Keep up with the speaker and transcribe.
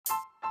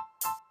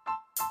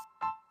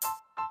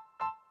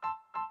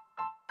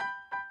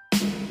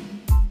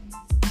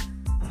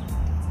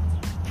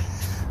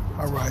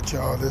All right,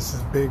 y'all. This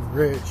is Big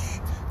Rich.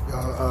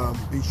 Y'all,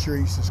 be sure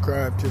you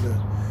subscribe to the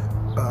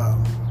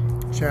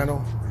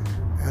channel.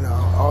 And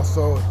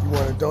also, if you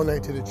want to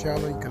donate to the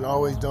channel, you can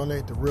always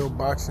donate to Real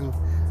Boxing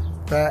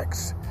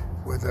Facts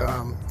with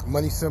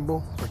money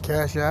symbol for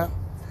Cash App.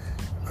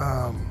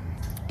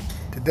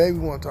 Today we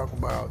want to talk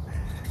about,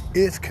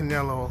 is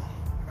Canelo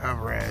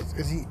Alvarez,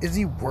 is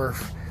he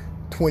worth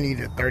 20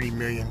 to 30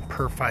 million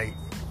per fight?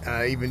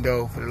 Even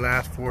though for the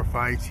last 4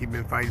 fights he's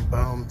been fighting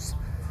bums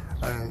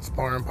and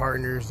sparring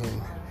partners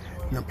and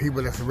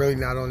people that's really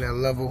not on that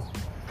level.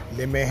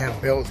 They may have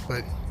belts,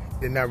 but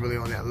they're not really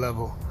on that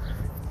level.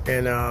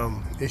 And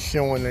it's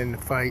showing in the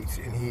fights,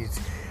 and he's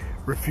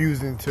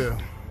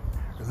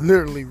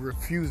literally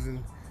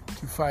refusing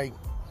to fight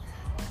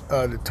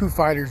the two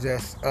fighters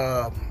that's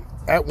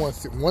at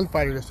one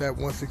fighter that's at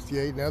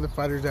 168, and the other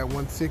fighter's at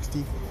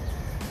 160.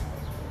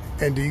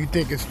 And do you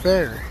think it's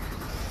fair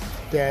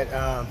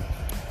that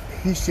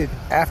he should,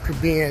 after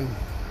being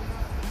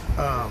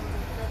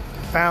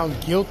found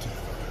guilty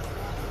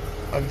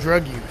of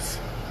drug use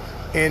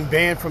and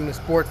banned from the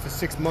sport for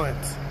 6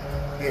 months,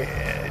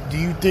 do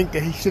you think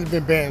that he should have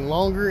been banned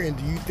longer? And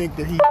do you think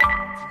that he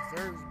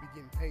deserves to be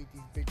getting paid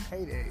these big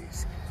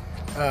paydays?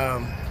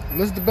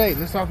 Let's debate.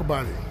 Let's talk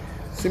about it.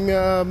 Send me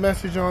a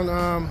message on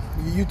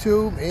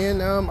YouTube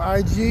and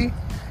IG,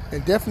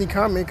 and definitely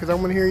comment, because I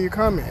want to hear your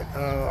comment.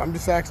 I'm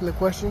just asking the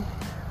question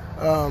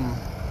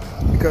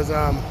because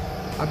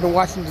I've been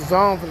watching the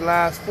Zone for the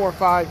last 4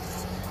 fights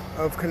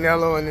of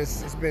Canelo, and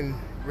it's been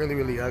really,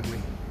 really ugly.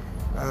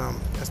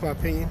 That's my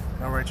opinion.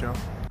 All right, y'all.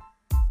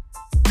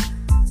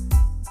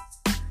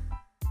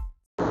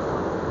 All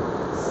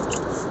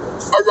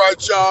right,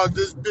 y'all.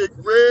 This Big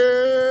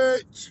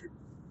Rich.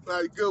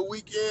 Had a good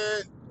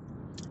weekend.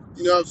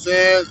 You know what I'm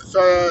saying?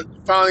 So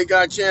finally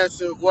got a chance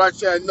to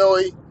watch that Noe.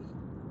 Man,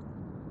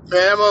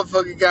 that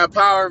motherfucker got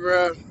power,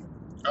 bro.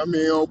 I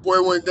mean, old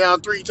boy went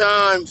down 3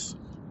 times,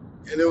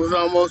 and it was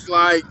almost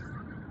like,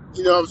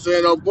 you know what I'm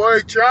saying, old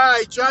boy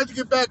tried to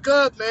get back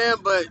up, man,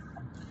 but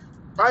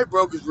probably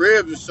broke his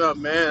ribs or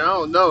something, man. I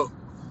don't know.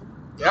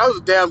 That was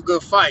a damn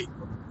good fight.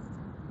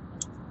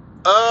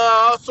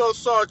 I also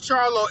saw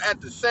Charlo at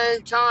the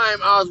same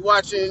time I was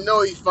watching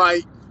Noe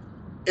fight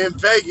in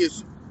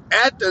Vegas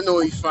at the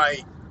Noe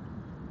fight.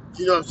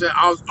 You know what I'm saying?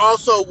 I was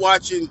also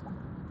watching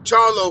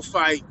Charlo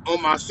fight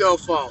on my cell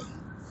phone.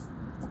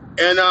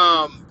 And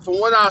from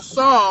what I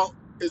saw,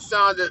 it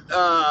sounded,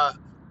 I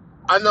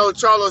know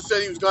Charlo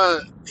said he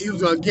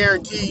was gonna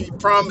guarantee, he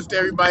promised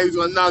everybody he was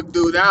gonna knock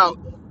dude out,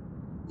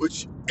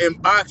 which in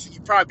boxing you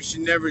probably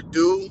should never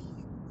do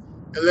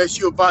unless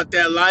you're about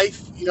that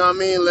life, you know what I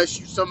mean? Unless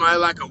you somebody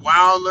like a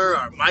Wilder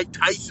or Mike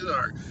Tyson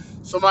or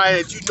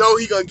somebody that you know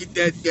he gonna get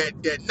that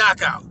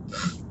knockout.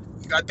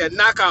 He got that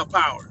knockout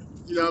power,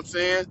 you know what I'm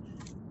saying?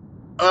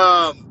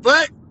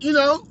 But you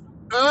know,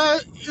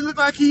 it looked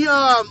like he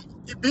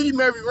beat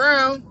him every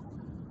round.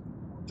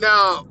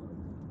 Now,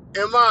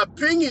 in my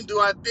opinion, do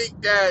I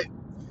think that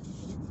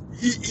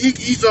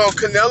he's on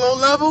Canelo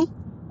level?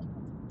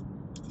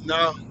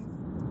 No,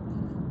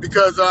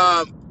 because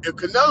if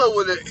Canelo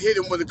would have hit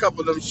him with a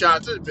couple of them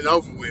shots, it'd have been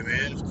over with,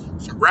 man.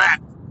 It's a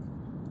wrap.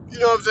 You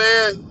know what I'm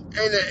saying?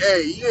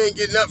 Hey, you ain't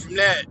getting up from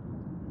that.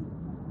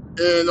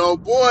 And oh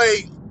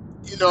boy,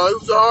 you know, it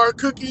was a hard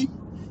cookie.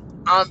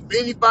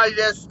 Anybody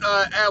that's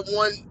at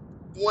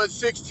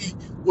 160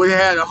 would have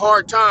had a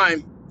hard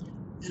time,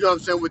 you know what I'm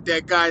saying, with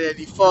that guy that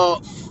he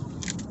fought.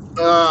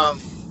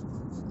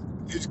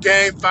 He's a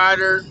game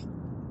fighter.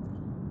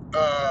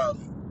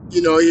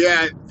 You know, he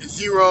had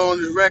 0 on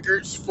his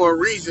records for a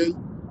reason,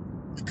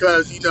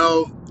 because, you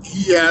know,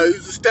 he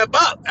was a step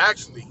up,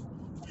 actually.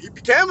 He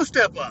became a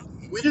step up.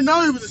 We didn't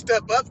know he was a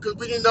step up because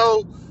we didn't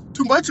know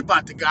too much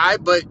about the guy,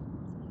 but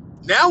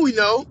now we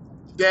know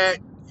that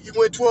he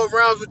went 12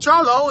 rounds with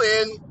Charlo,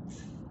 and,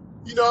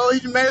 you know,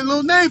 he made a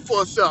little name for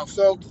himself.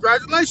 So,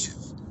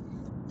 congratulations.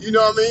 You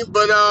know what I mean?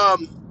 But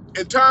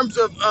in terms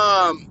of,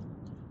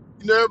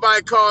 you know,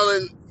 everybody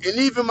calling, and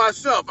even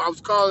myself, I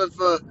was calling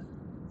for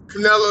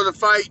Canelo to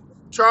fight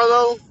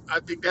Charlo. I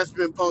think that's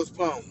been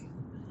postponed.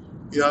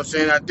 You know what I'm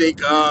saying? I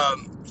think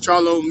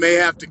Charlo may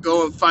have to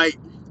go and fight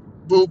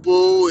Boo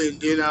Boo,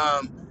 and then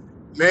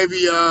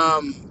maybe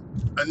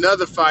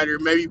another fighter,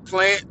 maybe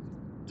Plant,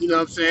 you know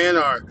what I'm saying,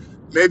 or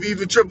maybe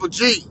even Triple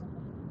G,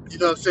 you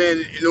know what I'm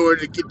saying, in order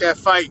to get that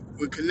fight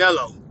with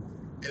Canelo.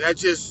 And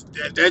that's just,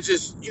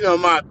 you know,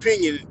 my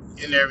opinion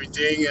and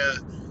everything.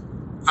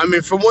 I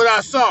mean, from what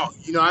I saw,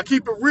 you know, I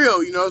keep it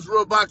real, you know, it's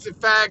Real Boxing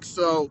Facts.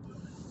 So,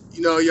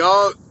 you know,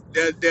 y'all,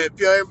 that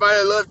everybody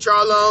that love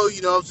Charlo,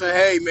 you know what I'm saying,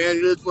 hey, man,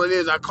 it is what it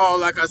is. I call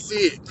like I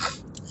see it,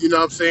 you know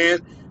what I'm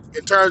saying.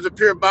 In terms of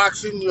pure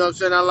boxing, you know what I'm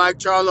saying, I like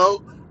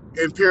Charlo.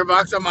 In pure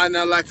boxing, I might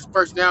not like his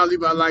personality,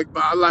 but I like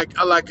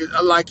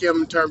him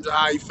in terms of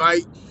how he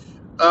fight.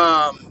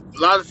 A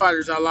lot of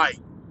fighters I like,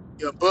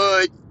 you know,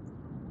 Bud,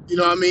 you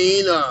know what I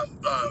mean,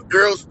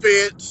 Earl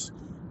Spence,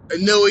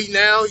 and Noe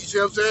now, you see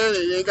what I'm saying?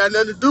 It ain't got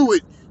nothing to do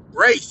with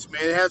race,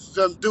 man. It has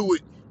something to do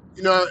with,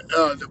 you know,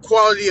 the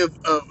quality of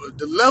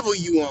the level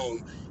you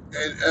on,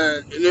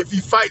 and if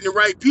you fighting the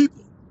right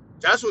people.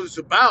 That's what it's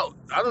about.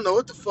 I don't know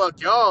what the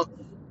fuck y'all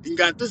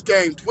got this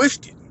game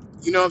twisted.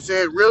 You know what I'm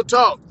saying? Real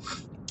talk.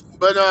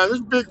 But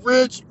this Big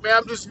Rich, man,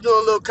 I'm just doing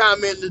a little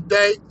comment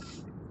today.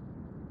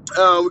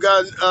 We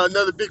got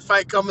another big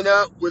fight coming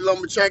up with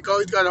Lomachenko.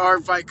 He's got a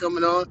hard fight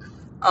coming on.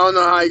 I don't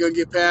know how he's gonna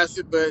get past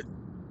it, but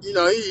he's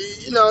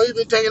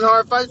been taking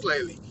hard fights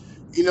lately.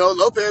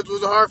 Lopez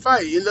was a hard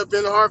fight. He ended up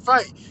being a hard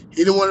fight. He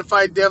didn't want to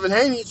fight Devin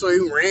Haney, so he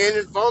ran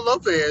and fought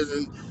Lopez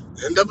and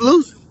ended up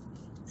losing.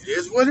 It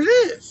is what it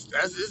is.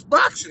 It's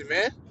boxing,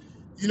 man.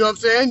 You know what I'm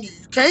saying? You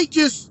can't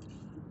just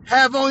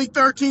have only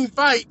 13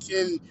 fights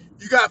and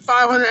you got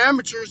 500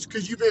 amateurs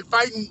because you've been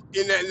fighting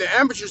in the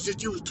amateurs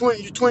since you was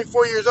 20, you're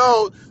 24 years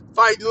old,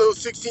 fighting little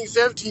 16,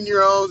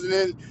 17-year-olds, and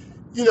then,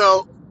 you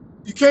know,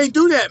 you can't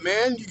do that,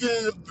 man. You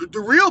get into the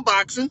real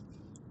boxing,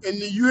 and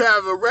you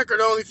have a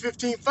record of only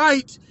 15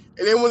 fights,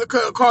 and they want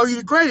to call you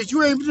the greatest.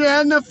 You ain't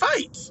had enough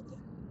fights.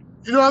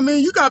 You know what I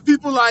mean? You got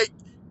people like,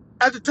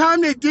 at the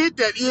time they did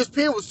that,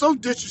 ESPN was so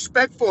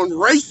disrespectful and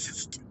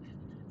racist.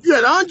 You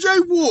had Andre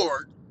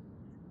Ward,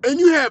 and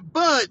you had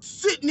Bud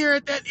sitting there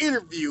at that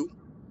interview,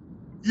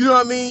 you know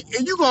what I mean?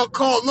 And you gonna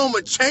call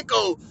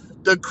Lomachenko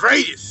the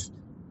greatest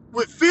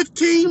with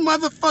 15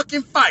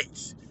 motherfucking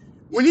fights.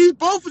 When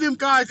both of them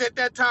guys at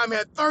that time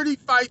had 30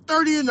 fights,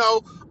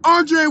 30-0.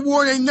 Andre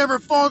Ward ain't never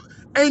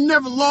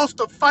lost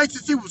a fight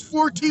since he was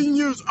 14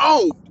 years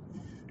old.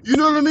 You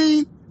know what I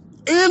mean?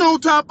 And on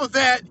top of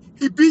that,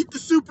 he beat the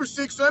Super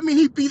Six. So, I mean,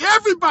 he beat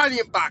everybody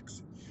in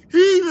boxing.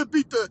 He even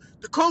beat the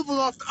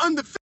Kovalov, the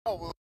undefeated,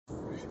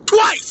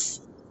 twice.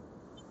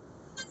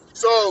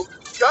 So,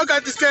 y'all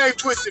got this game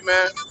twisted,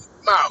 man.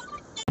 I'm out.